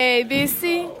A, B,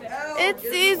 C, it's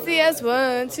easy as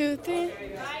 1, 2, 3.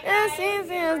 It's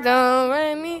easy as don't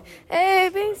write me.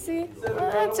 A, B, C,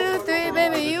 1, 2, 3,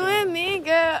 baby, you and me,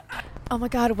 girl. Oh my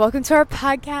God, welcome to our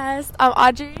podcast. I'm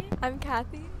Audrey. I'm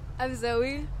Kathie. I'm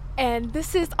Zoe. And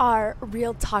this is our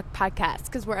Real Talk podcast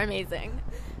because we're amazing.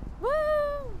 Woo!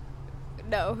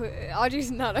 No, Audrey's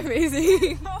not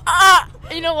amazing.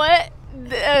 You know what?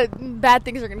 Bad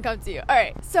things are going to come to you. All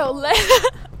right, so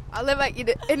I'll let my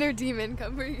inner demon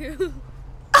come for you.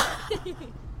 All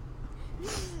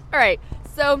right,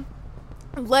 so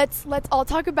let's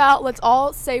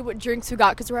all say what drinks we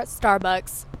got because we're at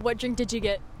Starbucks. What drink did you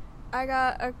get? I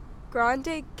got a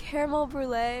grande caramel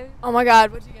brulee. Oh my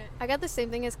God, what'd you get? I got the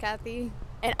same thing as Kathie.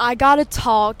 And I got a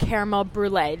tall caramel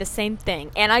brulee, the same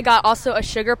thing. And I got also a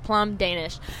sugar plum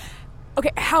Danish.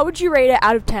 Okay, how would you rate it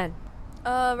out of 10?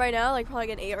 Right now, like probably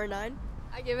like an 8 or 9.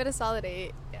 I give it a solid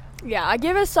 8. Yeah, I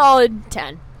give it a solid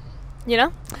 10. You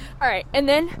know? All right, and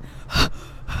then My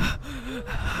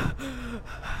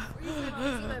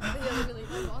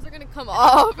balls are gonna come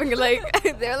off, and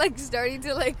like they're like starting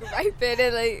to like ripen,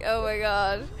 and like oh my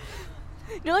God,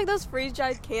 you know like those freeze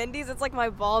dried candies? It's like my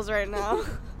balls right now.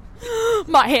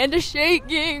 My hand is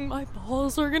shaking. My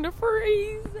balls are gonna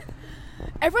freeze.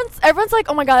 Everyone's like,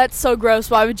 oh my God, that's so gross.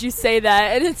 Why would you say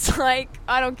that? And it's like,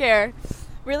 I don't care.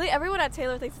 Really, everyone at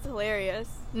Taylor thinks it's hilarious.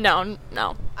 No.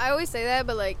 I always say that,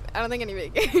 but like I don't think anybody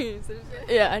cares.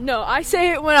 Yeah, no, I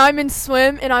say it when I'm in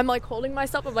swim and I'm like holding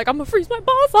myself. I'm like, I'm gonna freeze my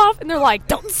balls off, and they're like,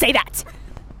 don't say that.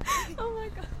 Oh my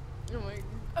God.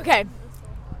 Okay.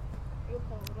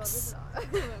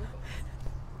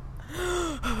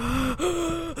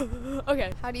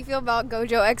 Okay. How do you feel about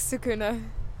Gojo X Sukuna?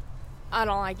 I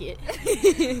don't like it.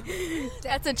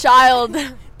 That's a child.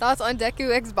 Thoughts on Deku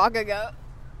X Bakugo?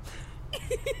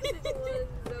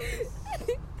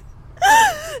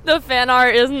 The fan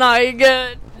art is not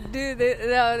good. Dude,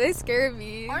 they scare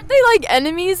me. Aren't they like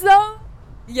enemies though?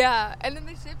 Yeah, and then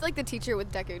they shipped like the teacher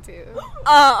with Deku too.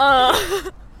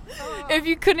 If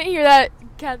you couldn't hear that,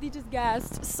 Kathie just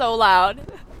gasped so loud.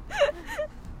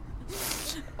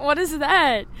 What is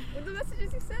that? What the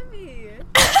messages you sent me?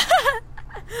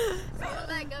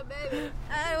 Like a baby.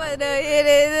 I wanna hit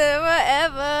it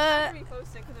forever. I'm gonna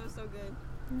repost it because it was so good.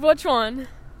 Which one?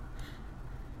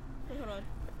 Hold on.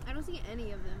 I don't see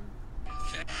any of them.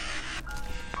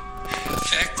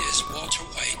 Fact is, Walter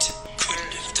White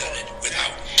couldn't have done it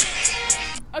without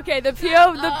me. Okay, the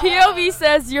POV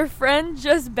says your friend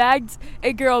just bagged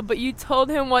a girl, but you told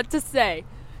him what to say.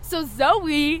 So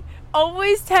Zoe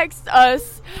always texts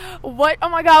us, oh my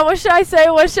God, what should I say?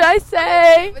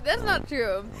 But that's not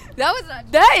true. That was not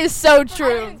true. That is so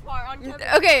true.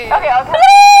 Okay. But,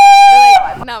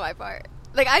 like, not my part.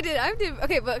 Like I did,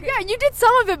 okay, but. Yeah, you did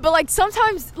some of it, but like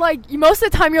sometimes, like most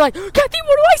of the time you're like, Kathie, what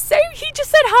do I say? He just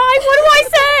said hi, what do I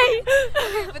say?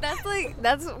 Okay, but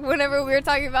that's whenever we were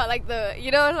talking about like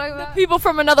you know what I'm talking about? People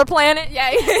from another planet?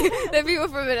 Yeah, the people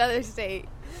from another state.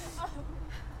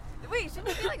 Wait,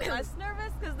 shouldn't you be like less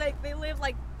nervous? Because like they live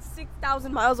like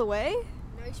 6,000 miles away?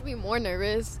 No, you should be more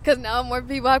nervous. Because now more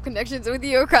people have connections with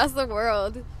you across the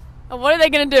world. And what are they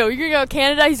going to do? You're going to go to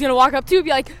Canada, he's going to walk up to you and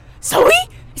be like, Zoe?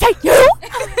 Is that you?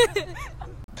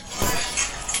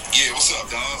 Yeah, what's up,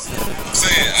 dog? I'm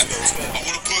saying, I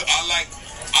want to put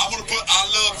I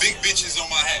love big bitches on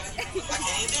my hat. I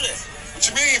can't do that. What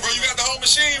you mean, bro? You got the whole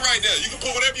machine right there. You can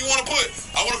put whatever you want to put.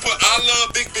 I want to put I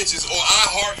love big bitches or I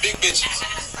heart big bitches.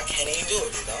 I can't even do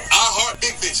it, dog. I heart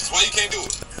big bitches. Why you can't do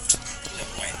it?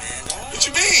 White man, dog. What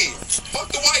you mean? Fuck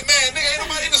the white man, nigga. Ain't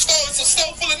nobody in the store. It's a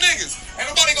store full of niggas. Ain't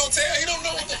nobody gonna tell. He don't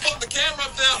know what the fuck the camera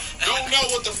up there. Don't know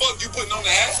what the fuck you putting on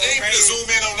the hat. They ain't gonna zoom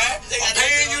in on that. I'm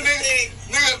paying you, nigga.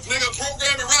 Nigga,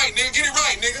 program it right, nigga. Get it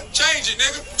right, nigga. Change it,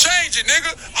 nigga.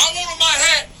 I want on my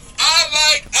hat. I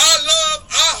love,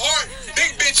 I heart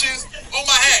big bitches on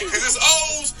my hat. Cause it's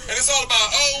O's, and it's all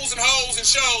about O's and hoes and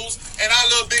shows. And I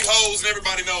love big hoes, and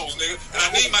everybody knows, nigga. And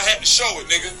I need my hat to show it,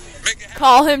 nigga.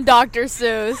 Call him Dr.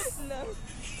 Seuss.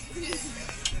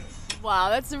 Wow,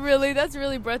 that's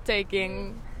really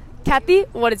breathtaking. Kathie,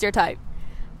 what is your type?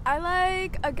 I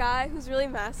like a guy who's really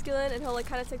masculine and he'll like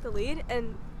kind of take the lead,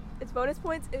 and it's bonus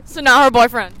points if So now her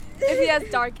boyfriend. if he has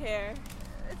dark hair.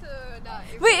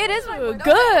 Wait, it is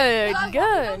good.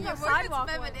 Sidewalk.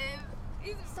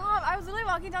 Stop. I was literally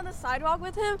walking down the sidewalk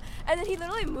with him, and then he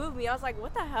literally moved me. I was like,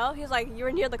 what the hell? He was like, you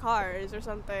were near the cars or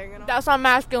something. And That's not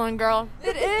masculine, girl.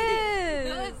 it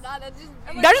is. No, it's not.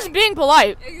 That's just being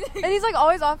polite. And he's like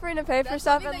always offering to pay for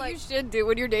stuff, and that like you should do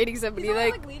when you're dating somebody. he's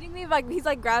Like, like leading me, like he's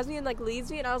like grabs me and like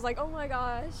leads me, and I was like, oh my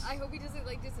gosh. I hope he doesn't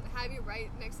like just have you right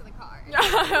next to the car.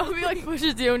 I hope he like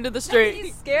pushes you into the street.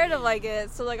 He's scared of like it,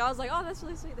 so like I was like, oh, that's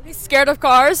really sweet. He's scared of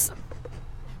cars.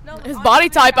 No, His body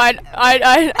type, I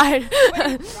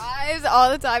Drives all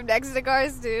the time next to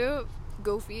cars too.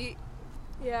 Go feet.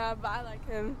 Yeah, but I like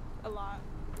him a lot.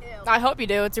 I hope you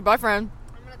do. It's your boyfriend.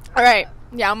 All right.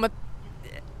 Yeah, I'm with.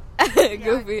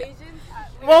 Goofy.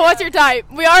 Well, what's your type?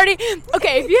 We already.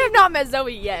 Okay, if you have not met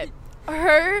Zoe yet,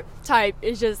 her type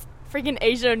is just freaking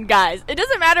Asian guys. It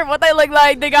doesn't matter what they look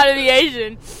like; they gotta be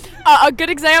Asian. A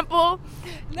good example.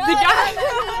 No, the guy.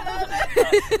 No,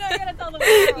 you gotta tell them.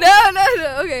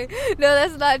 no. Okay, no,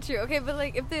 that's not true. Okay, but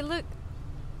like if they look.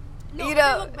 No, you if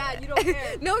know, they look bad, you don't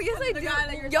care. no, yes I The do. guy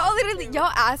that you're Y'all talking literally, to.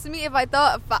 y'all asked me if I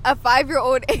thought a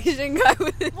 5-year-old Asian guy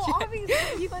was. Well, obviously,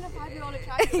 if you find a 5-year-old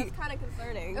attractive, that's kind of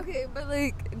concerning. Okay, but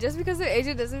like just because they're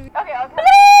Asian doesn't.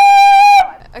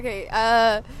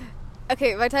 Okay,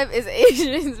 okay, my type is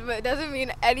Asians, but it doesn't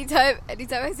mean anytime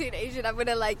I see an Asian, I'm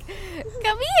gonna like,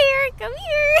 come here, come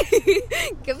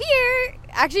here.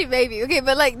 Actually, maybe. Okay,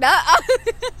 but like not.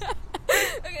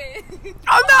 Okay.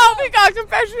 Oh no! We got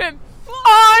confession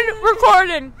on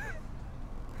recording.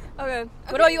 Okay.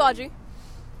 What about you, Audrey?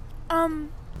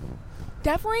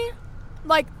 Definitely,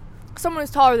 like someone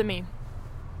who's taller than me.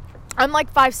 I'm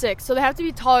like 5'6", so they have to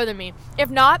be taller than me. If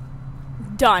not,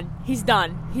 done. He's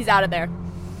done. He's out of there.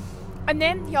 And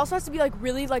then he also has to be like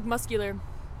really like muscular.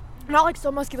 Not like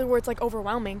so muscular where it's like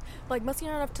overwhelming. But, like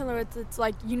muscular enough to know it's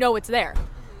like you know it's there.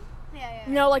 Yeah.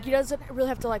 You know, like he doesn't really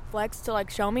have to like flex to like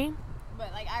show me.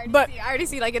 But like I But- already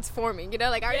see like it's forming. You know,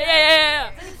 like I already.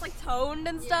 Yeah. And it's like toned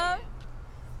and stuff.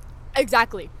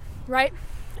 Exactly. Right?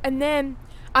 And then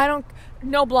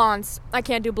no blondes. I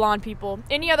can't do blonde people.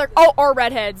 Or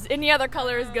redheads. Any other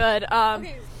color is good.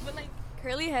 Okay, but like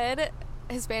curly head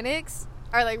Hispanics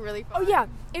are like really fun. Oh yeah.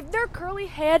 If they're curly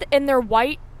head and they're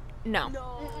white, no.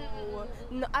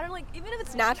 No, I don't like. Even if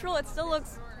it's natural, it still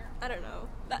looks. I don't know.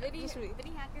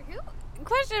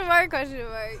 Question mark.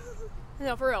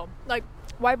 No, for real. Like,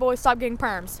 white boys stop getting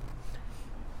perms.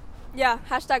 Yeah.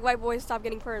 Hashtag white boys stop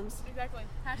getting perms. Exactly.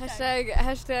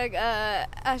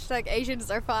 Hashtag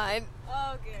Asians are fine.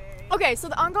 Okay. Okay, so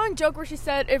the ongoing joke where she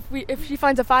said if she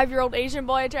finds a 5-year-old Asian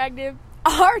boy attractive,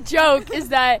 our joke is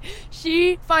that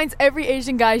she finds every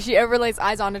Asian guy she ever lays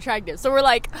eyes on attractive. So we're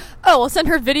like, oh, we'll send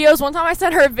her videos. One time I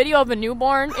sent her a video of a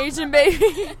newborn Asian baby.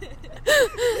 And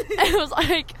it was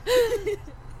like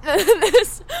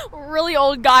this really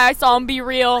old guy I saw him Be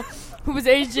Real who was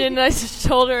Asian, and I just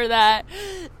told her that.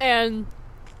 And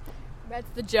that's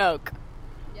the joke.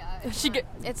 Yeah.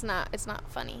 It's not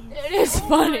funny. It is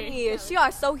funny. She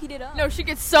got so heated up. No, she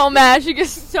gets so mad. She gets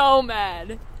so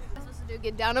mad. I'm supposed to do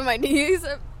get down on my knees.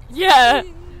 Yeah,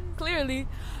 clearly.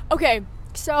 Okay,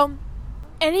 so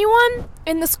anyone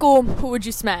in the school who would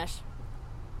you smash?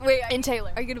 Wait, In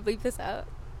Taylor. are you gonna bleep this out?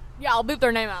 Yeah, I'll beep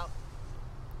their name out.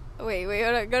 Wait,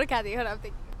 hold on. Go to Kathie. Hold on, I'm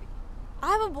thinking.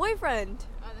 I have a boyfriend.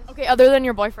 Okay, other than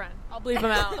your boyfriend. I'll bleep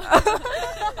him out.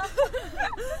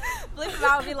 Blink him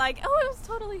out and be like, oh, it was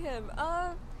totally him.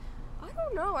 I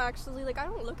don't know, actually. Like, I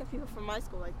don't look at people from my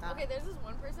school like that. Okay, there's this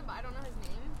one person, but I don't know his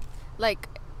name. Like,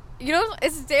 you know,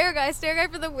 it's stare guy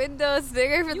for the window,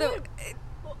 stare guy for the.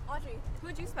 Well, Audrey, who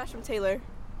would you smash from Taylor?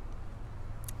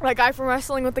 That guy from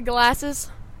Wrestling with the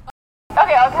glasses.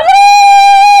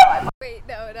 Wait,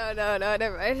 no,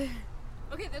 never mind.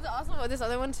 Okay, there's also this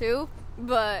other one too,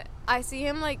 but I see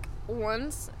him like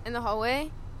once in the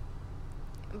hallway,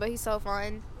 but he's so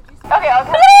fun. He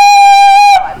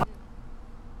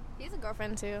has a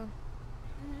girlfriend too.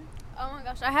 Oh my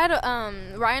gosh, I had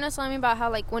Ryan was telling me about how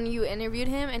like when you interviewed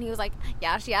him and he was like,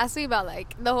 yeah, she asked me about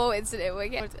like the whole incident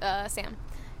with Sam.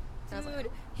 And I was like,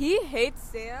 Dude, he hates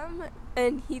Sam,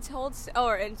 and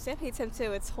and Sam hates him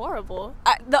too. It's horrible.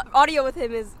 The audio with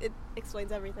him it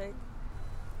explains everything.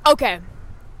 Okay,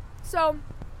 so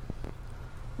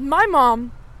my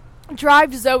mom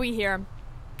drives Zoe here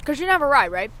because she didn't have a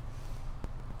ride, right?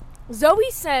 Zoe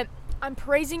sent, I'm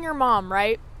praising your mom,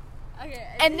 right? okay.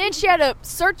 And then she had to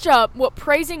search up what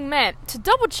praising meant to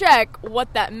double check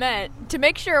what that meant to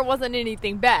make sure it wasn't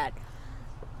anything bad.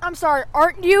 I'm sorry,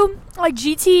 aren't you like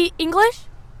GT English?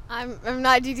 I'm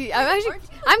not GT.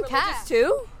 I'm Cat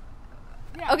too.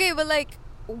 Yeah. Okay, but like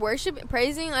worship,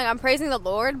 praising, like I'm praising the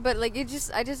Lord, but like I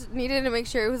just needed to make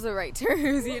sure it was the right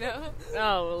terms, you know.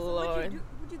 Oh Lord.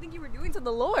 What do you think you were doing to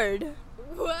the Lord?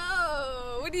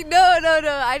 Whoa! Nobody, no.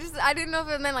 I didn't know if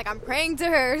it meant like I'm praying to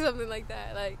her or something like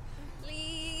that. Like,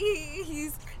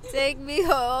 please take me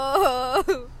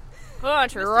home.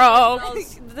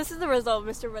 This is the result,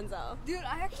 Mr. Renzel. Dude,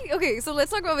 okay, so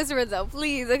let's talk about Mr. Renzel,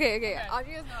 please. Okay.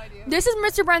 Audrey has no idea. This is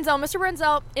Mr. Brenzel. Mr.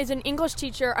 Brenzel is an English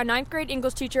teacher, a 9th grade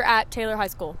English teacher at Taylor High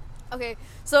School. Okay,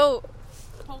 so...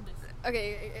 Hold this.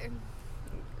 Okay.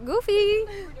 Goofy.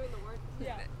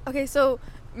 Yeah. Okay, so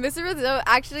Mr. Renzel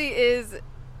actually is...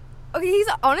 Okay, he's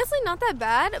honestly not that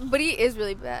bad, but he is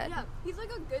really bad. Yeah, he's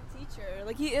like a good teacher.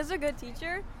 Like, he is a good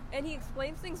teacher, and he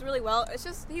explains things really well. It's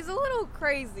just, he's a little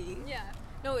crazy. Yeah.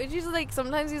 No, it's just like,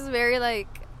 sometimes he's very like...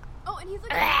 Oh, and he's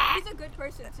like, he's a good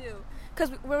person, too. Because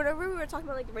whenever we were talking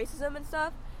about, like, racism and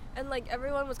stuff, and, like,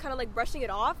 everyone was kind of, like, brushing it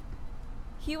off,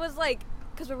 he was like,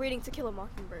 because we're reading To Kill a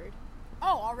Mockingbird. Oh,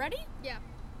 already? Yeah.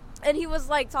 And he was,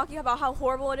 like, talking about how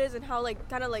horrible it is and how, like,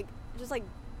 kind of, like, just, like,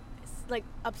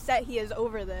 upset he is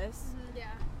over this. Yeah.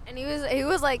 And he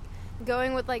was like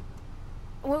going with like,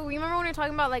 well, we remember when we were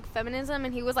talking about like feminism,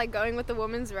 and he was like going with the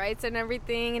women's rights and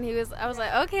everything, and I was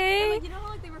like, okay. And, like, you know how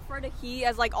like they refer to he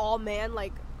as like all man,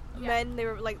 like men, they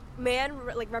were like man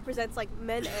like represents like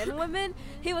men and women.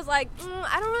 He was like,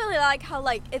 I don't really like how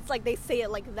like it's like they say it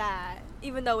like that,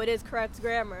 even though it is correct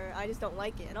grammar. I just don't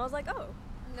like it. And I was like, oh,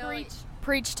 No,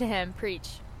 Preach to him. Preach.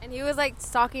 and he was like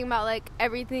talking about like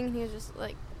everything. And he was just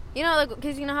like, you know, like,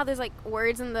 because you know how there's like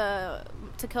words in the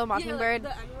To Kill a Mockingbird,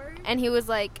 the N-word. and he was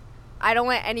like, I don't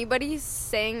want anybody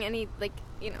saying any like,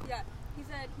 you know. Yeah, he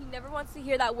said he never wants to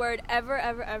hear that word ever,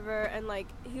 ever, ever, and like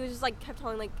he was just like kept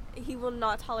telling like he will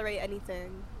not tolerate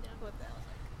anything. Yeah. What the hell?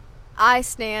 I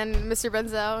stand Mr.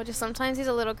 Benzo. Just sometimes he's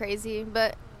a little crazy,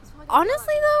 but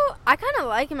honestly though, I kind of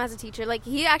like him as a teacher. Like,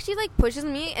 he actually like pushes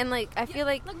me, and like I feel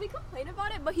like we complain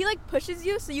about it, but he like pushes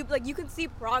you so you can see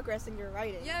progress in your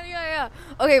writing. yeah.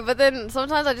 Okay, but then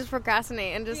sometimes I just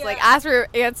procrastinate and just like Yeah. ask for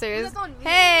answers. That's on me.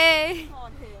 Hey. It's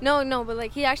on him. No, but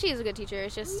like he actually is a good teacher.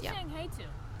 It's just yeah. saying hey to?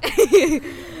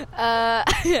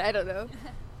 I don't know.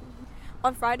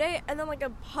 On Friday, and then like a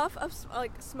puff of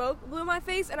like smoke blew in my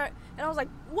face, and I was like,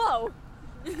 whoa.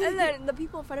 And then the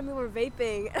people in front of me were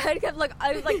vaping, and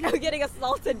I was like getting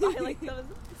assaulted by like the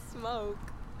smoke.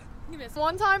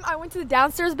 One time I went to the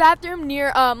downstairs bathroom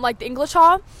near like the English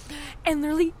hall, and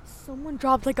literally someone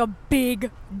dropped like a big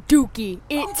dookie.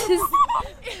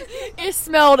 It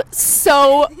smelled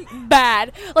so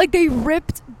bad. Like, they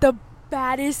ripped the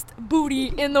baddest booty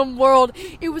in the world.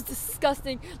 It was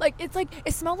disgusting. Like,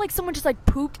 it smelled like someone just like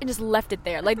pooped and just left it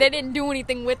there. Like, they didn't do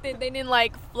anything with it. They didn't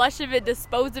like flush of it,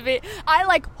 dispose of it. I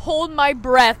like hold my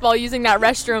breath while using that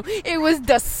restroom. It was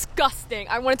disgusting.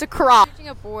 I wanted to cry. Searching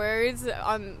up words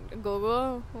on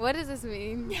Google. What does this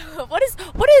mean? What is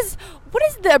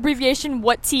the abbreviation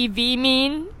what TV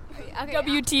mean? Okay,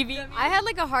 WTV. I had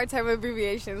like a hard time with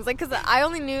abbreviations, like, because I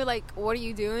only knew like what are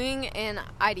you doing and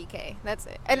IDK. That's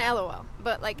it, and LOL.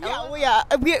 But like We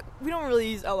don't really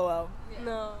use LOL.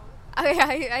 No.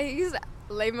 I used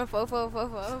lame fofo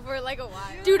for like a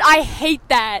while. Dude, I hate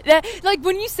that. Like,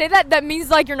 when you say that means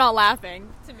like you're not laughing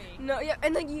to me. No, yeah,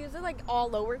 and like you use it like all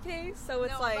lowercase, so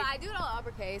it's No, like but I do it all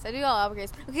uppercase.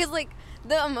 Because like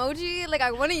the emoji, like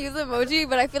I want to use the emoji,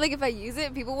 but I feel like if I use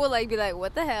it, people will like be like,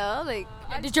 "What the hell?" Like,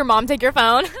 Did your mom take your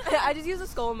phone? I just use a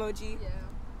skull emoji. yeah.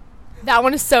 That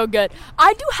one is so good.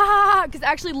 I do ha because it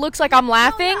actually looks like I'm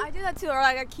laughing. Oh, yeah, I do that too, or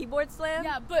like a keyboard slam.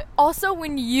 Yeah, but also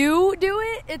when you do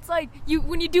it, it's like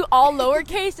when you do all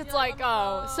lowercase, it's like,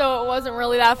 oh, so it wasn't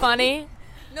really that funny.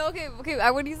 No, okay.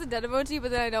 I would use the dead emoji,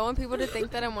 but then I don't want people to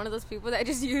think that I'm one of those people that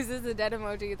just uses the dead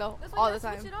emoji That's why all you the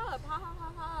time. Switch it up, ha ha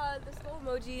ha ha, the skull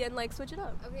emoji, and like switch it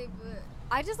up. Okay, but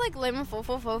I just like lemon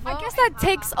fofo. I guess that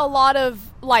takes a lot of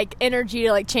like energy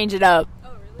to like change it up. Oh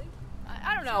really?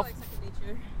 I don't know. Like second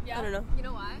nature. Yeah. I don't know. You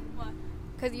know why? What?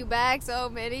 Because you bag so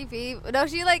many people. No,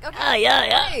 she like, okay. Oh,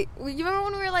 yeah. Wait, you remember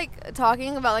when we were like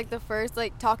talking about like the first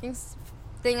like talking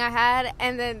thing I had,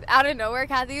 and then out of nowhere,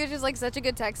 Kathie was just like such a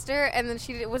good texter, and then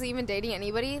she wasn't even dating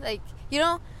anybody. Like, you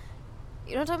know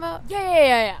what I'm talking about?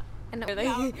 Yeah. And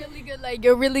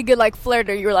You're really good like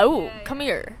flirter. You were like, ooh, Yeah, come yeah.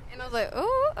 here. And I was like,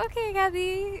 oh, okay,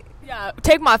 Kathie. Yeah,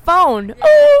 take my phone. Yeah,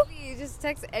 Ooh. please, just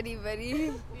text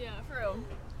anybody. Yeah, for real.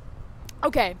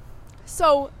 Okay,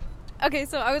 so Okay,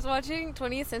 so I was watching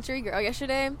 20th Century Girl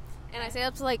yesterday, and I stayed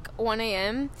up to like 1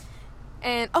 a.m.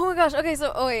 And oh my gosh, okay,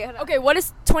 so hold on. okay, what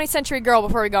is 20th Century Girl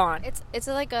before we go on? It's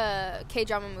like a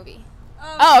K-drama movie.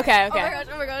 Oh, okay.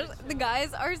 Oh my gosh, the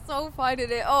guys are so fun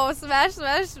in it. Oh, smash.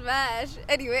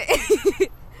 Anyway.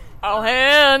 Oh,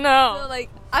 hell no. So like,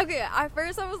 okay, at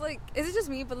first I was like, is it just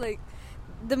me? But like,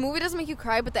 the movie doesn't make you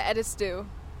cry, but the edits do.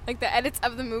 Like, the edits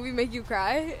of the movie make you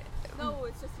cry. No,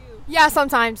 it's just you. Yeah,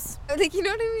 sometimes. Like, you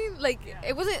know what I mean? Like,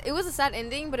 it was a sad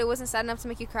ending, but it wasn't sad enough to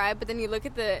make you cry. But then you look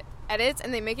at the edits,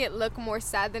 and they make it look more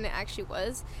sad than it actually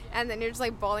was. And then you're just,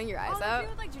 like, bawling your eyes out. They do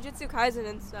with, like, Jujutsu Kaisen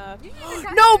and stuff.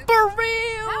 No, for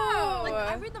real! How? Like,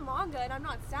 I read the manga, and I'm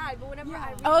not sad, but whenever I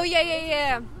read Oh,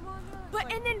 yeah.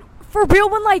 But, and then, for real,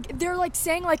 when, like, they're, like,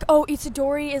 saying, like, oh,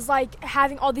 Itadori is, like,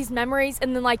 having all these memories,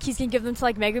 and then, like, he's gonna give them to,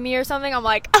 like, Megumi or something, I'm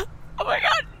like, oh my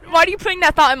god, why are you putting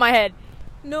that thought in my head?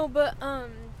 No, but,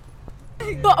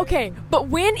 But, okay, but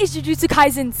when is Jujutsu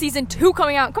Kaisen Season 2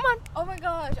 coming out? Come on. oh my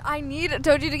gosh, I need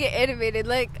Toji to get animated.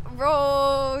 Like,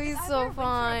 bro, he's so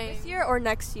fine. this year or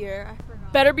next year. I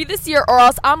forgot. Better be this year, or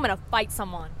else I'm gonna fight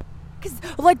someone. Because,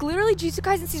 like, literally, Jujutsu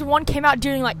Kaisen Season 1 came out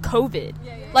during, like,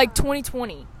 COVID. Like,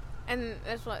 2020. And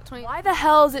that's what, 20. Why the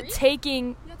hell is it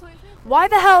taking... Why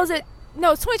the hell is it...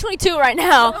 No, it's 2022 right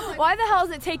now. Why the hell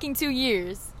is it taking 2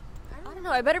 years? I don't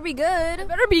know. It better be good. It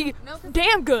better be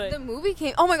damn good. The movie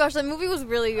came. Oh my gosh, the movie was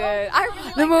really good. I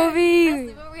really The liked movie. it. The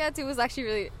movie we had to was actually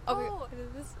really. Okay.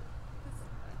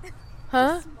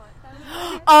 Huh?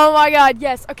 Oh my god,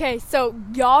 yes. Okay, so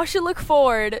y'all should look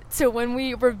forward to when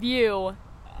we review.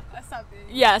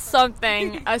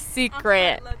 Something. A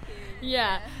secret.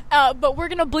 Yeah. But we're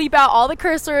gonna bleep out all the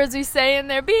curse words we say in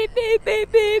there. Beep, beep,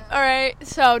 beep, beep. Alright,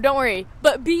 so don't worry.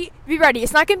 But be ready.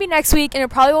 It's not gonna be next week, and it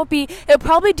probably won't be. It'll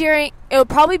probably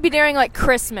be during like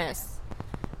Christmas.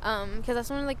 Because that's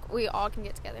when like we all can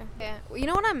get together. Yeah. You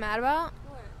know what I'm mad about?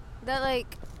 What? That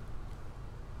like.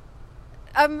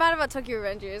 I'm mad about Tokyo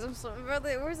Revengers. I'm so.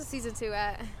 Where's the season 2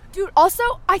 at? Dude, also,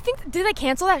 I think did they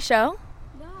cancel that show?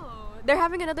 No. They're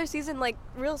having another season, like,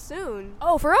 real soon.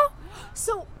 Oh, for real?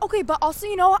 So, okay, but also,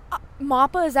 you know,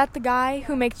 Mappa, is that the guy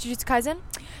who makes Jujutsu Kaisen?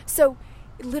 So,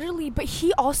 literally, but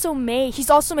he's also making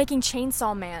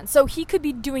Chainsaw Man. So, he could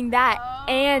be doing that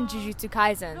and Jujutsu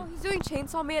Kaisen. No, he's doing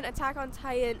Chainsaw Man, Attack on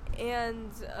Titan,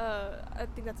 and, I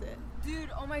think that's it.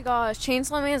 Dude, oh my gosh,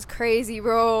 Chainsaw Man is crazy,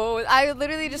 bro. I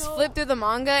literally just flipped through the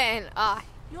manga and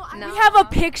We have a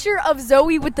picture of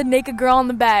Zoe with the naked girl on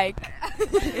the bag.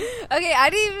 Okay,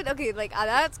 I didn't even. Okay, like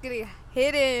that's getting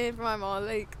hidden from my mom.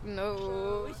 Like,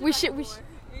 no. We should.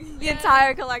 The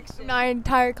entire collection. My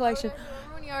entire collection.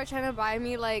 Remember when you were trying to buy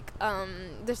me like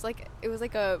there's like it was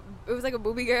like a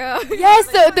booby girl. Yes,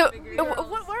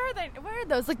 what are they? What are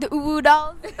those? Like the uwu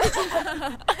dolls?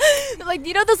 Like,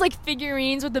 you know those like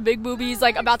figurines with the big boobies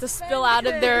like about to spill out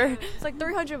of their. It's like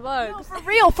 $300. No, for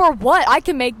real? For what? I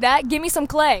can make that. Give me some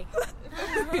clay.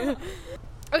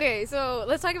 Okay, so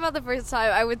let's talk about the first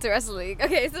time I went to wrestling.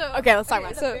 Okay, let's talk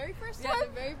about it. so- The very first time. Yeah,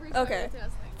 the very first Okay. time I went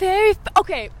to wrestling.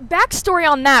 Okay, backstory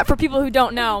on that for people who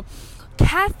don't know.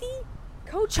 Kathie,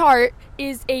 Coach Hart,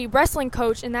 is a wrestling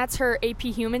coach, and that's her AP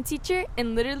Human teacher,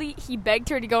 and literally he begged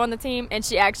her to go on the team, and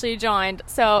she actually joined.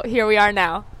 So here we are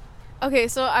now. Okay,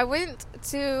 so I went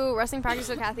to wrestling practice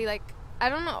with Kathie, like, I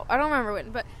don't remember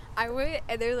when, but I went,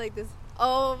 and they were like this,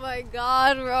 oh my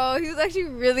god, bro, he was actually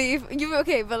really,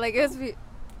 okay, but like, it was,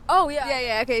 Oh, yeah.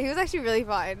 yeah, okay, he was actually really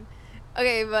fine.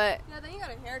 Okay, but, Yeah, then you got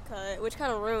a haircut, which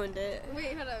kind of ruined it.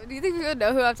 wait, hold up, do you think people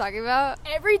know who I'm talking about?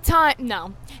 Every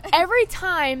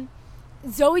time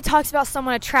Zoe talks about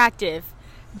someone attractive,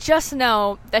 just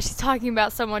know that she's talking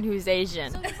about someone who's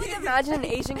Asian. So just like imagine an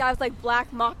Asian guy with like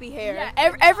black moppy hair. Yeah,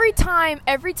 every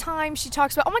time she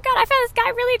talks about, oh my god, I found this guy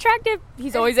really attractive,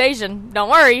 he's always Asian. Don't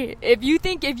worry. If you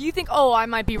think, oh, I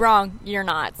might be wrong, you're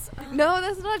not. No,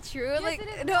 that's not true. Yes, Like, it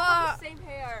is. no, They all have the same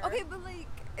hair. okay, but like,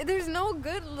 there's no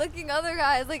good looking other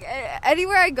guys. Like,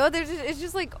 anywhere I go, it's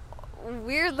just like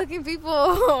weird looking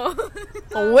people.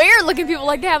 Weird looking people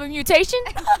like they have a mutation.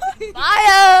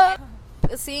 Bye.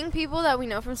 Seeing people that we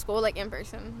know from school, like in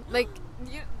person, like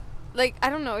I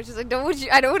don't know. It's just like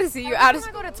I don't want to see you out of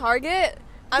Every time I go to Target,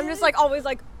 I'm just like always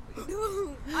like,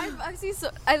 I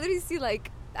literally see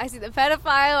like I see the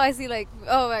pedophile. I see like,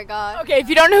 oh my god. Okay, if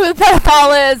you don't know who the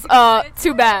pedophile is,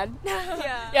 too bad.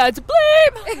 yeah. Yeah, it's a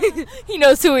bleep. He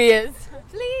knows who he is.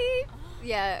 Please.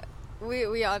 Yeah,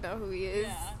 we all know who he is.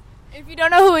 If you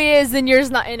don't know who he is, then you're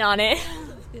just not in on it.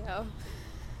 Yeah.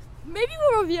 Maybe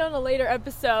we'll review on a later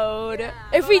episode.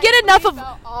 If we get enough of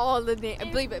all the names,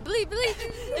 bleep it.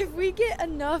 if we get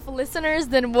enough listeners,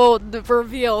 then we'll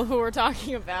reveal who we're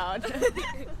talking about.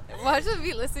 Watch them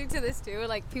be listening to this too,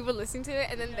 like people listening to it,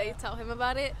 and then they tell him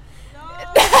about it.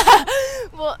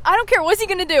 Well, I don't care. What's he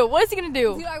gonna do?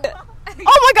 Dude,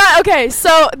 Oh my god, okay,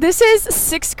 so this is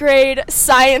 6th grade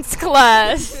science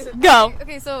class. Go.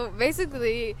 Okay, so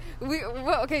basically, so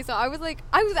I was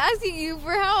asking you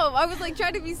for help. I was like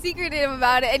trying to be secretive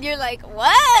about it, and you're like,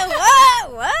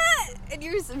 what? And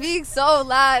you're being so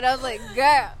loud. I was like,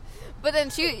 girl. But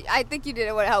then I think you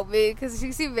didn't want to help me because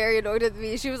she seemed very annoyed with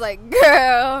me. She was like,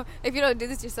 "Girl, if you don't do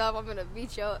this yourself, I'm gonna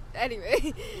beat you up."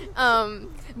 Anyway,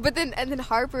 but then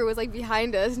Harper was like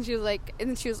behind us, and she was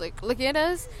like looking at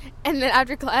us, and then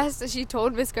after class, she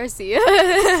told Miss Garcia,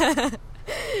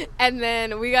 and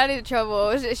then we got into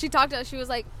trouble. She talked to us. She was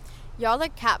like, "Y'all are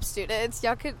CAP students.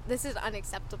 This is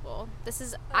unacceptable. This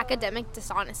is academic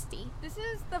dishonesty." This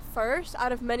is the first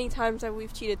out of many times that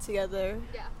we've cheated together.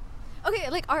 Yeah.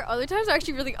 Okay, like our other times are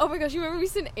actually really. Oh my gosh, you remember we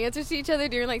sent answers to each other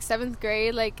during like 7th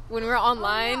grade, like when we were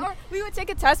online. Oh, yeah, we would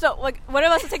take a test. Like one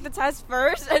of us would take the test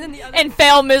first, and then the other and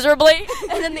fail miserably.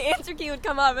 And then the answer key would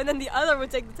come up, and then the other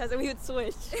would take the test, and we would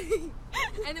switch.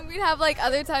 And then we'd have like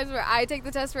other times where I take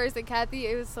the test first and Kathie.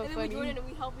 It was so and then funny. we join in and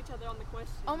we help each other on the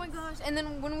questions. Oh my gosh! And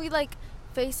then when we like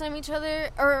FaceTime each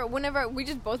other, or whenever we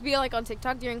just both be like on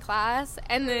TikTok during class,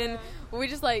 and then we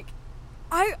just like.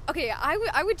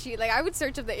 I would cheat. Like, I would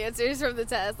search up the answers from the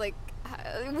test. Like,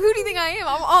 who do you think I am?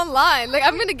 I'm online. Like,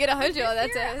 I'm gonna get 100 on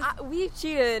that test. We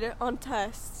cheated on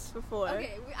tests before.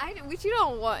 Okay, we cheated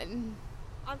on one.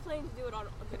 I'm planning to do it on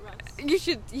the rest.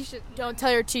 You should. Don't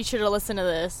tell your teacher to listen to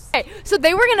this. Okay, so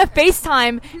they were gonna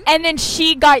FaceTime, and then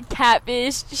she got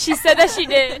catfished. She said that she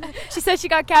did. She said she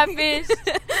got catfished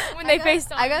when they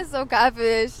FaceTime. I got so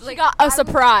catfished. She got a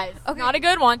surprise. Okay. Not a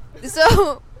good one.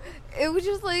 So, it was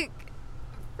just like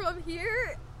from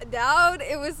here down.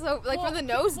 It was so like from the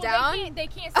nose down. They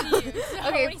can't see you. So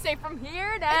Okay. when you say from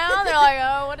here down, they're like,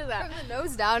 oh, what is that? From the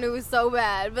nose down, it was so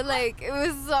bad. But like, it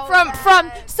was so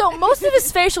So most of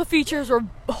his facial features were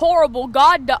horrible,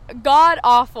 god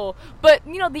awful. But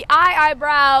you know the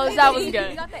eyebrows, that was He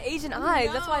good. got the Asian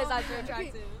eyes. That's why his eyes are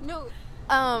attractive. No,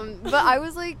 but I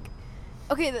was like,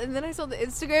 okay, and then I saw the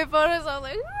Instagram photos. I was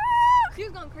like, He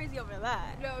was going crazy over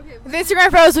that. no, okay. The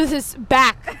Instagram photos with his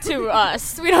back to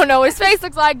us. We don't know what his face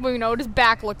looks like, but we know what his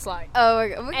back looks like. Oh my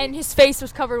god. And his face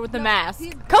was covered with the mask.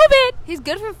 he's- COVID! He's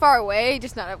good from far away,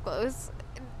 just not up close.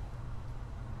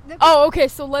 Oh, okay,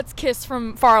 so let's kiss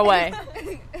from far away.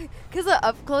 Because the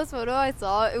up close photo I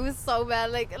saw, it was so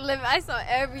bad. Like, I saw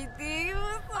everything. It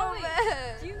was so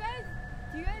bad. Do you guys?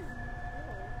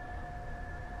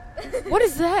 What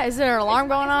is that? Is there an alarm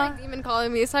going It's on? my demon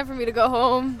calling me. It's time for me to go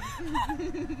home.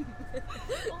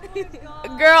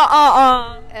 Girl,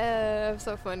 I'm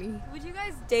so funny. Would you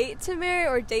guys date to marry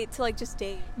or date to like just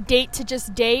date? Date to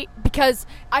just date, because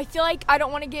I feel like I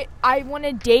want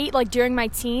to date like during my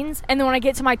teens, and then when I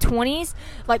get to my 20s,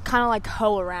 like kind of like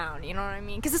hoe around, you know what I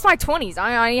mean? Because it's my 20s,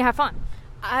 I need to have fun.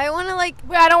 I want to like,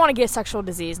 Wait, I don't want to get sexual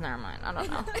disease, never mind, I don't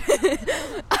know.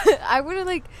 I want to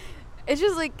like, it's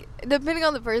just like, depending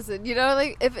on the person, you know,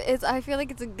 like, if it's, I feel like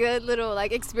it's a good little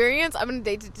like experience, I'm going to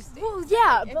date to just date. Well,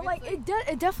 yeah, If but it's, like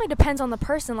it definitely depends on the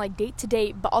person, like date to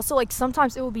date, but also like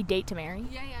sometimes it will be date to marry.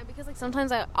 Yeah, because like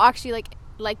sometimes I actually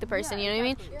like the person, you know what I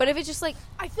mean? But if it's just like,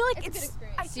 I feel like It's a good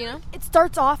experience, I feel you know? like it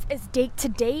starts off as date to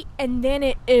date, and then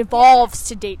it evolves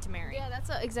to date to marry. yeah, that's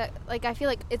a exact, like, I feel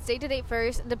like it's date to date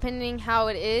first, depending how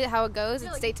it goes,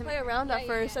 it's date to play around at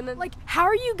first, and then Like, how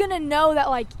are you gonna know that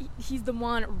like he's the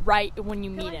one right when you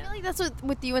meet I him? feel like that's what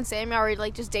with you and Samuel are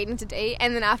like just dating to date,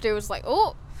 and then after it was like,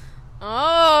 oh.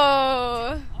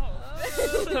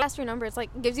 Ask your number. It's like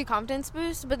gives you confidence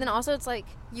boost, but then also it's like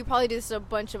you probably do this to a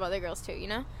bunch of other girls too, you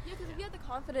know? yeah, because if you had the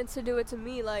confidence to do it to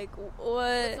me, like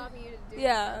what? Stopping you to do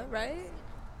Yeah, right.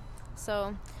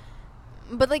 So,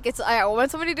 but like it's I want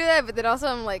somebody to do that, but then also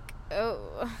I'm like, oh.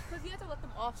 Because you have to let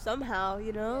them off somehow,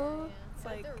 you know. It's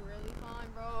like they're really fine,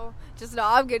 bro. Just know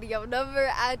I'm getting your number,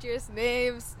 address,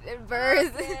 names, and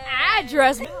birth.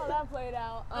 Address. How that played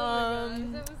out.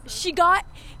 She got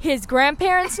his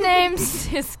grandparents' names,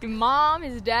 his mom,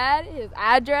 his dad, his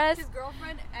address,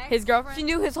 his girlfriend. she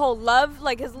knew his whole love,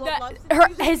 like his little love.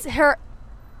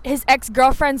 His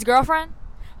ex-girlfriend's girlfriend.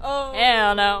 Oh.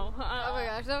 Hell no. Oh my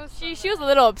gosh, that was She was a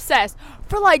little obsessed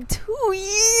for like 2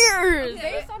 years.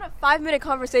 Based on a 5-minute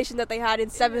conversation that they had in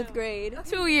 7th grade.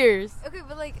 2 years. okay,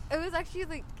 but like it was actually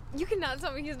like you cannot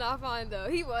tell me he's not fine though.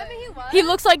 He was. I mean, he was. He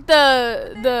looks like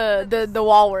the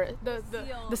walrus, the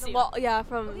seal. Well, yeah,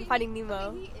 from Finding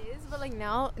Nemo. He is, but like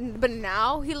now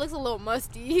he looks a little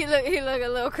musty. He look a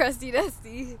little crusty,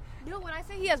 dusty. No, when I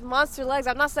say he has monster legs,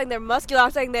 I'm not saying they're muscular. I'm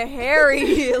saying they're hairy.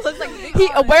 It looks like He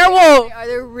a werewolf.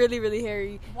 They're really really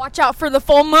hairy. Watch out for the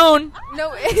full moon.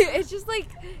 No, it's just like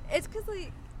it's because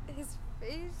like his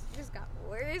face just got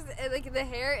worse, and like the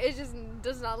hair it just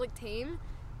does not look tame,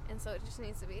 and so it just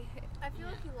needs to be. I feel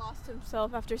like he lost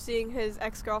himself after seeing his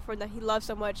ex-girlfriend that he loves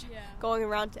so much going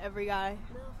around to every guy.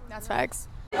 That's facts.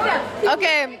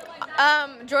 Okay,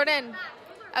 Jordan.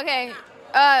 Okay,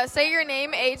 say your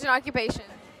name, age, and occupation.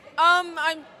 I'm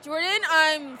Jordan.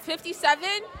 I'm 57.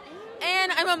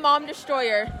 And I'm a mom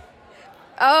destroyer.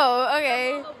 Oh,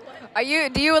 okay.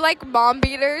 Do you like mom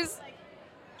beaters?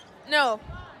 No.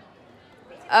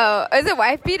 Oh, is it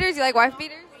wife beaters? You like wife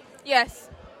beaters? Yes.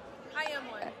 I am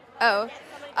one. Oh.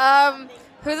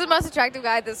 Who's the most attractive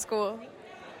guy at this school?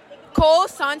 Cole,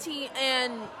 Santi,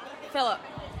 and Philip.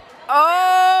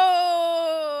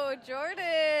 Oh,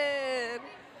 Jordan.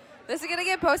 This is going to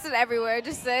get posted everywhere,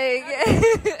 just saying.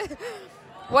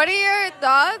 What are your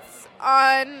thoughts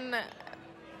on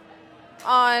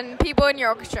people in your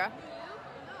orchestra?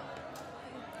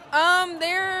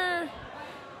 They're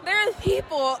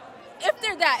people,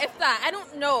 if that. I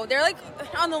don't know. They're like,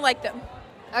 I don't like them.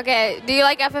 Okay, do you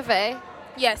like FFA?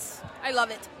 Yes, I love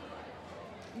it.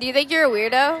 Do you think you're a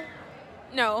weirdo?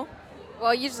 No.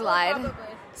 Well, you just lied. Probably.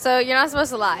 So you're not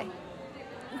supposed to lie.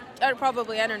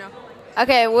 Probably, I don't know.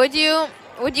 Okay, would you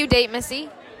date Missy?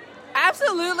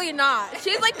 Absolutely not.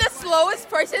 She's like the slowest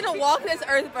person to walk this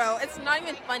earth, bro. It's not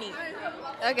even funny.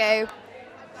 Okay.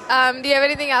 Do you have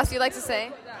anything else you'd like to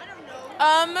say?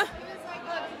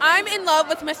 I'm in love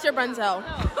with Mr. Brunzel.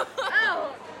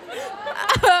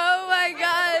 Oh my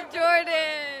God,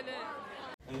 Jordan.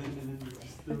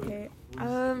 Okay.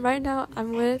 Right now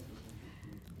I'm with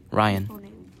Ryan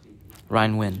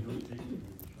Wynn.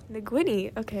 the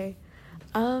Gwynny. Okay.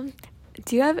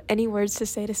 Do you have any words to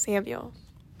say to Samuel?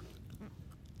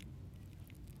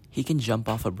 He can jump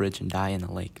off a bridge and die in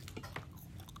the lake.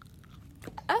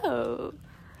 Oh.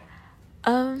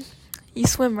 You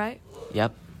swim, right?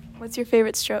 Yep. What's your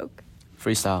favorite stroke?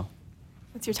 Freestyle.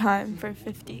 What's your time for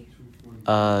 50?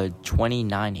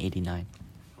 29:89.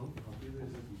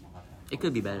 It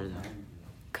could be better though.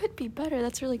 Could be better.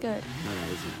 That's really good. No, that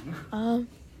isn't.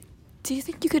 Do you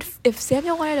think you could, if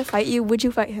Samuel wanted to fight you, would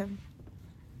you fight him?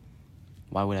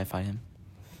 Why would I fight him?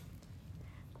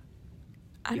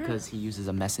 I don't Because he uses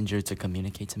a messenger to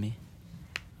communicate to me.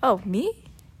 know. Oh, me?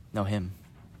 No, him.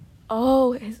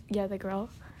 Oh, the girl.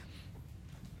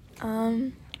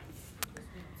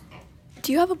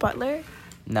 Do you have a butler?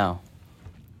 No.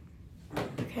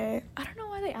 Okay. I don't know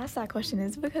why they asked that question.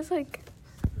 Is it because, like...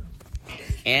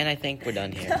 And I think we're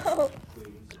done here. No.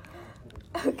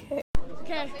 Okay.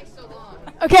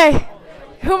 Okay.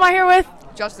 Who am I here with?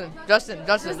 Justin.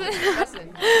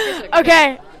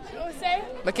 Okay.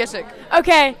 McKissick.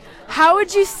 Okay. How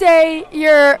would you say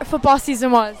your football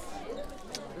season was?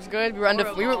 It was good. We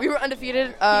were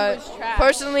undefeated.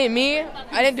 Personally, me,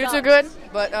 I didn't do too good,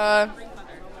 but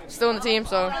still in the team,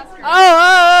 so.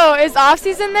 Oh. Is off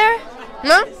season there?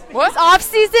 Huh? What? Is off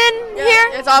season here?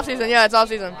 It's off season. Yeah, it's off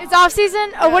season. It's off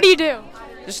season? Oh, what do you do?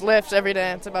 Just lifts every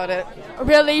day. That's about it.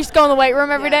 Really? You just go in the weight room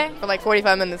every day? For like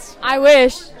 45 minutes. I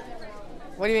wish.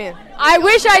 What do you mean? I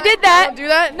wish I did that. Don't do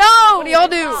that? No. What do y'all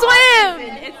do? Swim.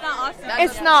 It's not awesome.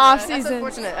 It's not off That's season.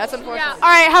 unfortunate. That's unfortunate. Yeah. All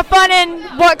right. Have fun in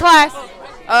what class?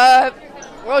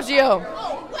 World Geo.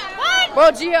 What?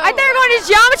 World Geo. I thought you were going to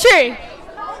geometry.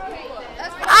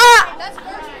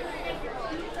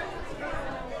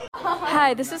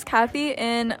 Hi, this is Kathie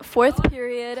in 4th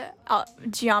period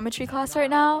geometry class right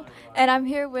now, and I'm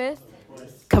here with...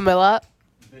 Camilla.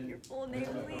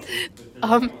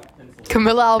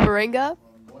 Camilla Alvarenga.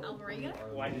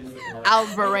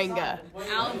 Alvarenga.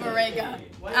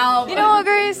 You know what,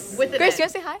 Grace? Grace, you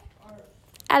want to say hi?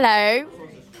 Hello.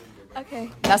 Okay.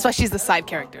 That's why she's the side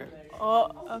character. Oh,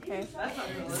 okay.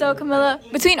 So, Camilla,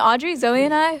 between Audrey, Zoe,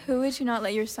 and I, who would you not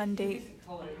let your son date?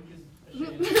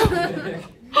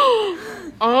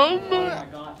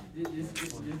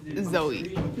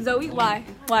 Zoe. Zoe? Why?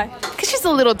 Why? Because she's a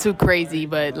little too crazy,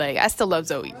 but, like, I still love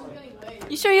Zoe.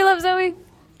 You sure you love Zoe?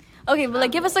 Okay, but,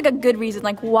 like, give us, like, a good reason.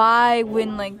 Like, why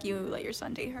wouldn't, like, you let your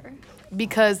son date her?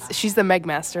 Because she's the Meg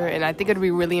Master, and I think it would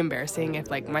be really embarrassing if,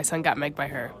 like, my son got Meg by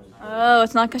her. Oh,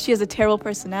 it's not because she has a terrible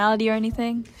personality or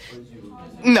anything?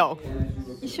 No.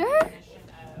 You sure?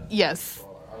 Yes.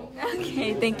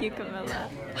 Okay, thank you, Camilla.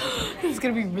 It's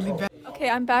going to be really bad. Okay,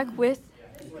 I'm back with...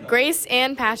 Grace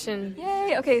and Passion.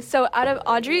 Yay! Okay, so out of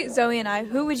Audrey, Zoe, and I,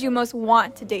 who would you most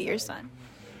want to date your son?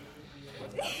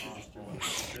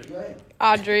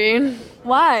 Audrey.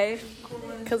 Why?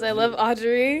 Because I love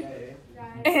Audrey.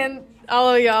 And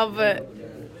all of y'all, but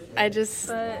I just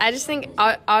think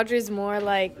Audrey's more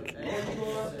like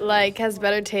has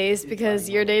better taste because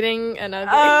you're dating an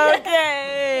ugly.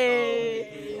 Okay.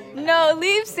 No,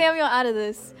 leave Samuel out of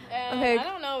this. Okay. I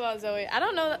don't know about Zoe. I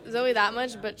don't know Zoe that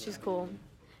much, but she's cool.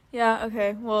 Yeah,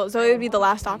 okay. Well, Zoe would be the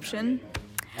last option.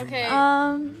 Okay.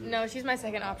 Um, No, she's my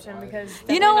second option because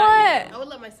you know what? I would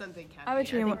let my son date Kathy. I would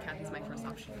treat him. Kathy's my first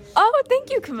option. Oh,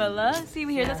 thank you, Camilla. See,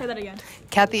 we hear that. Say that again.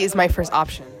 Kathy is my first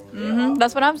option. Mm-hmm.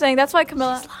 That's what I'm saying. That's why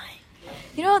Camilla.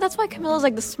 You know, that's why Camilla's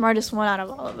like the smartest one out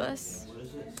of all of us.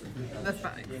 That's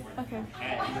fine. Okay.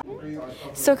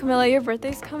 So Camilla, your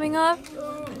birthday's coming up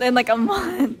in like a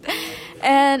month.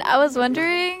 And I was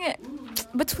wondering,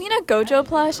 between a Gojo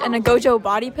plush and a Gojo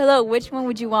body pillow, which one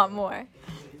would you want more?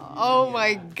 Oh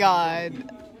my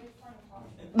god.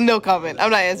 No comment.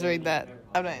 I'm not answering that.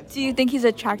 I'm not answering. Do you think he's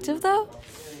attractive though?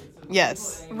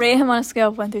 Yes. Rate him on a scale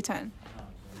of 1 through 10.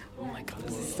 Oh my god,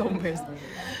 this is so embarrassing.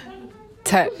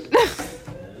 10.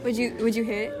 Would you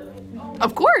hit?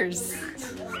 Of course.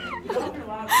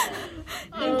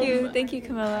 Thank you,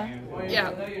 Camilla.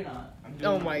 Yeah.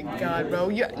 Oh my god, bro.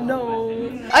 No.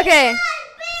 Okay,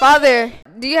 father.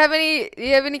 Do you have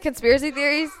any conspiracy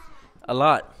theories? A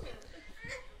lot.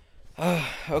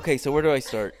 Okay, so where do I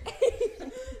start?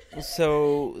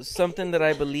 So something that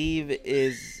I believe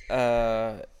is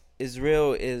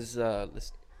real is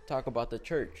let's talk about the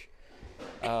church.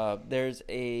 There's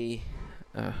a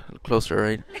closer,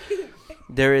 right?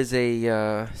 There is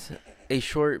a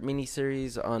short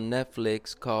miniseries on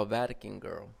Netflix called Vatican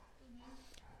Girl.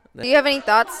 Do you have any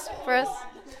thoughts for us?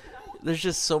 There's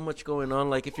just so much going on.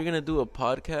 Like, if you're gonna do a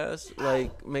podcast,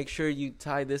 like, make sure you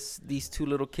tie these two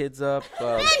little kids up.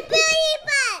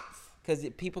 Because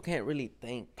people can't really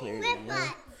think clearly. You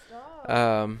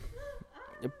know?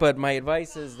 But my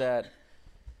advice is that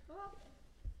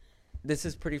this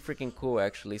is pretty freaking cool,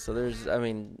 actually. So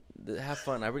have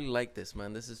fun. I really like this,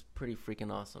 man. This is pretty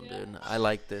freaking awesome, dude. I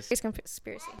like this. It's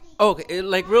conspiracy. Okay,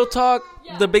 like real talk,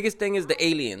 the biggest thing is the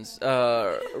aliens.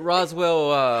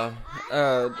 Roswell,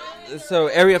 so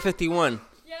Area 51.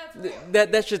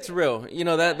 That shit's real. You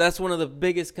know, that's one of the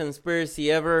biggest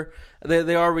conspiracy ever.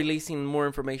 They are releasing more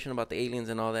information about the aliens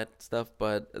and all that stuff,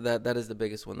 but that is the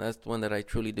biggest one. That's the one that I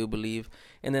truly do believe.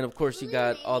 And then of course you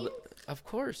got all the, of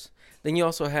course. Then you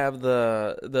also have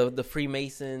the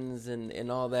Freemasons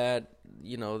and all that.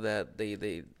 You know that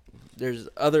they there's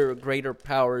other greater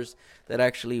powers that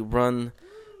actually run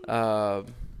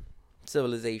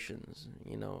civilizations.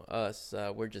 You know, us,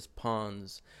 we're just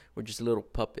pawns. We're just little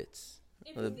puppets.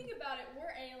 If you think about it,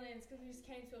 we're aliens because we just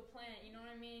came to a planet. You know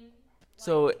what I mean?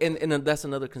 So, and that's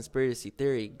another conspiracy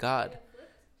theory. God,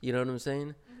 you know what I'm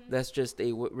saying? Mm-hmm. That's just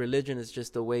religion is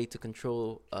just a way to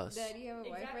control us. Dad, you have a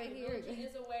wife right here. Religion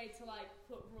is a way to like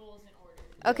put rules in order.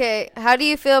 Okay, how do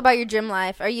you feel about your gym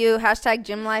life? Are you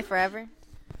 #gym life forever?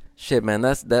 Shit, man,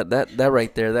 that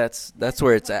right there. That's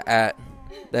where it's at.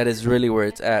 That is really where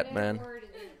it's at, man.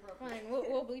 Fine,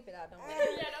 we'll bleep it out. Don't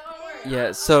worry.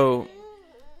 Yeah. So.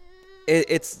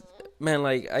 It's man,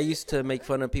 like I used to make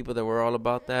fun of people that were all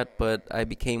about that, but I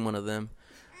became one of them.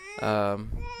 I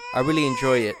really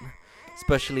enjoy it,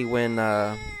 especially when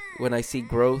I see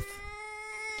growth.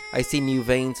 I see new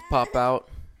veins pop out.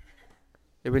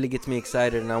 It really gets me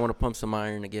excited, and I want to pump some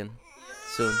iron again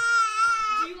soon.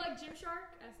 Do you like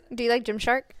Gymshark? Do you like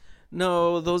Gymshark?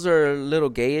 No, those are a little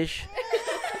gayish.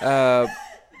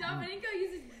 Domenico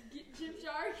uses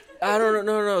Gymshark. I don't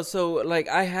know. No. So, like,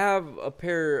 I have a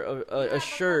pair of a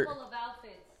shirt,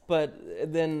 but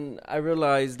then I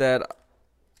realized that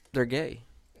they're gay.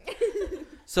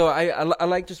 So I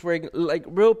like just wearing, like,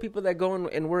 real people that go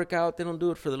and work out. They don't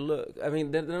do it for the look. I mean,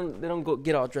 they don't go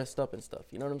get all dressed up and stuff.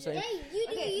 You know what I'm saying?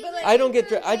 I don't get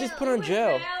dressed. I just put on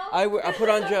gel. I put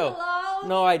on gel.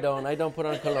 No, I don't. I don't put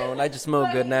on cologne. I just smell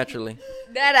good naturally.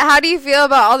 Dad, how do you feel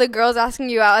about all the girls asking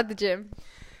you out at the gym?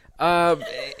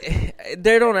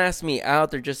 They don't ask me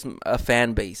out. They're just a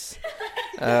fan base.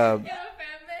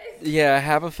 Yeah, I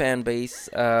have a fan base.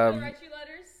 They write you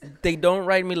letters? They don't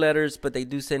write me letters, but they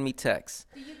do send me texts.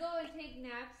 Do you go and take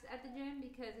naps at the gym?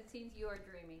 Because it seems you are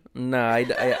dreaming. No,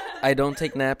 I don't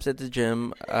take naps at the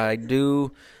gym. I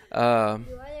do. You are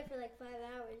there for like 5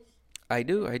 hours. I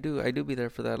do be there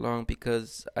for that long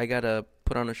because I gotta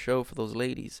put on a show for those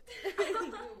ladies.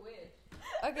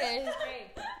 Okay.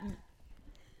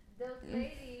 Those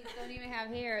ladies don't even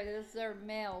have hair. Those are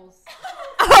males.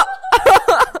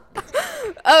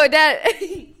 Oh, Dad.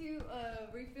 To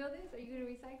refill this? Are you going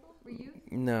to recycle?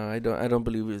 Reuse? No, I don't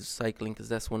believe in cycling because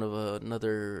that's one of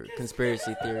another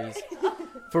conspiracy theories.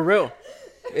 For real,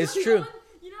 it's true.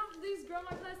 You know, this girl in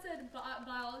my class said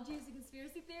biology is a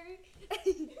conspiracy theory.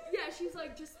 Yeah, she's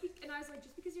like, and I was like,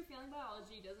 just because you're failing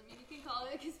biology doesn't mean you can call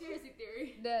it a conspiracy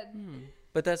theory. Dad.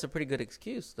 But that's a pretty good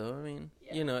excuse, though. I mean,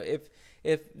 you know,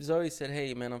 if Zoe said,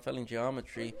 "Hey, man, I'm failing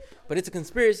geometry," but it's a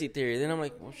conspiracy theory, then I'm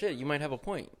like, well, shit, you might have a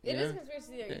point. It is a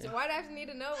conspiracy theory. So why do I have to need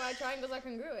to know why triangles are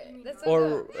congruent? That's so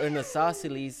or dumb. an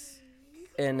isosceles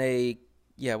and a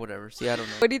whatever. See, I don't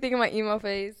know. What do you think of my emo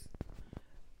phase?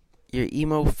 Your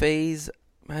emo phase,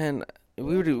 man.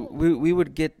 We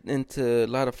would get into a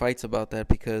lot of fights about that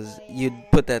because you'd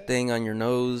put that thing on your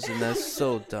nose, and that's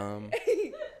so dumb.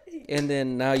 And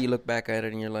then now you look back at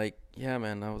it and you're like, Yeah,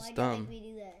 man, I was Why dumb. do we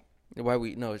do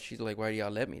that? She's like, why do y'all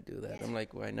let me do that? I'm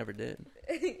like, well, I never did.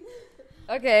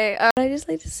 Okay, I just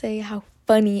like to say how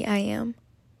funny I am.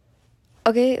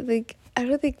 Okay, like I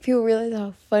don't think people realize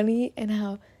how funny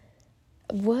and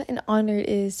what an honor it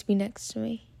is to be next to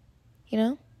me. You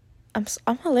know, I'm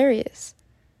hilarious.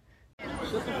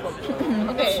 Dancing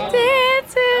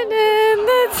in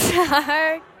the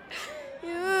dark,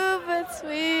 you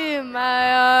between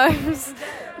my arms,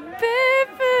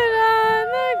 barefoot on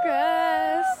the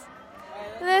grass.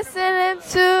 Listening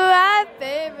to our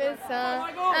favorite song.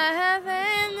 I have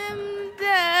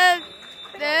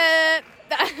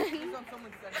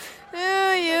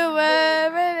knew you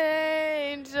were an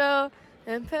angel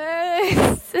in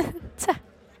person.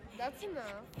 That's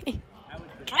enough.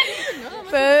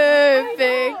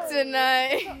 Perfect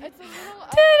tonight. It's a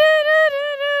little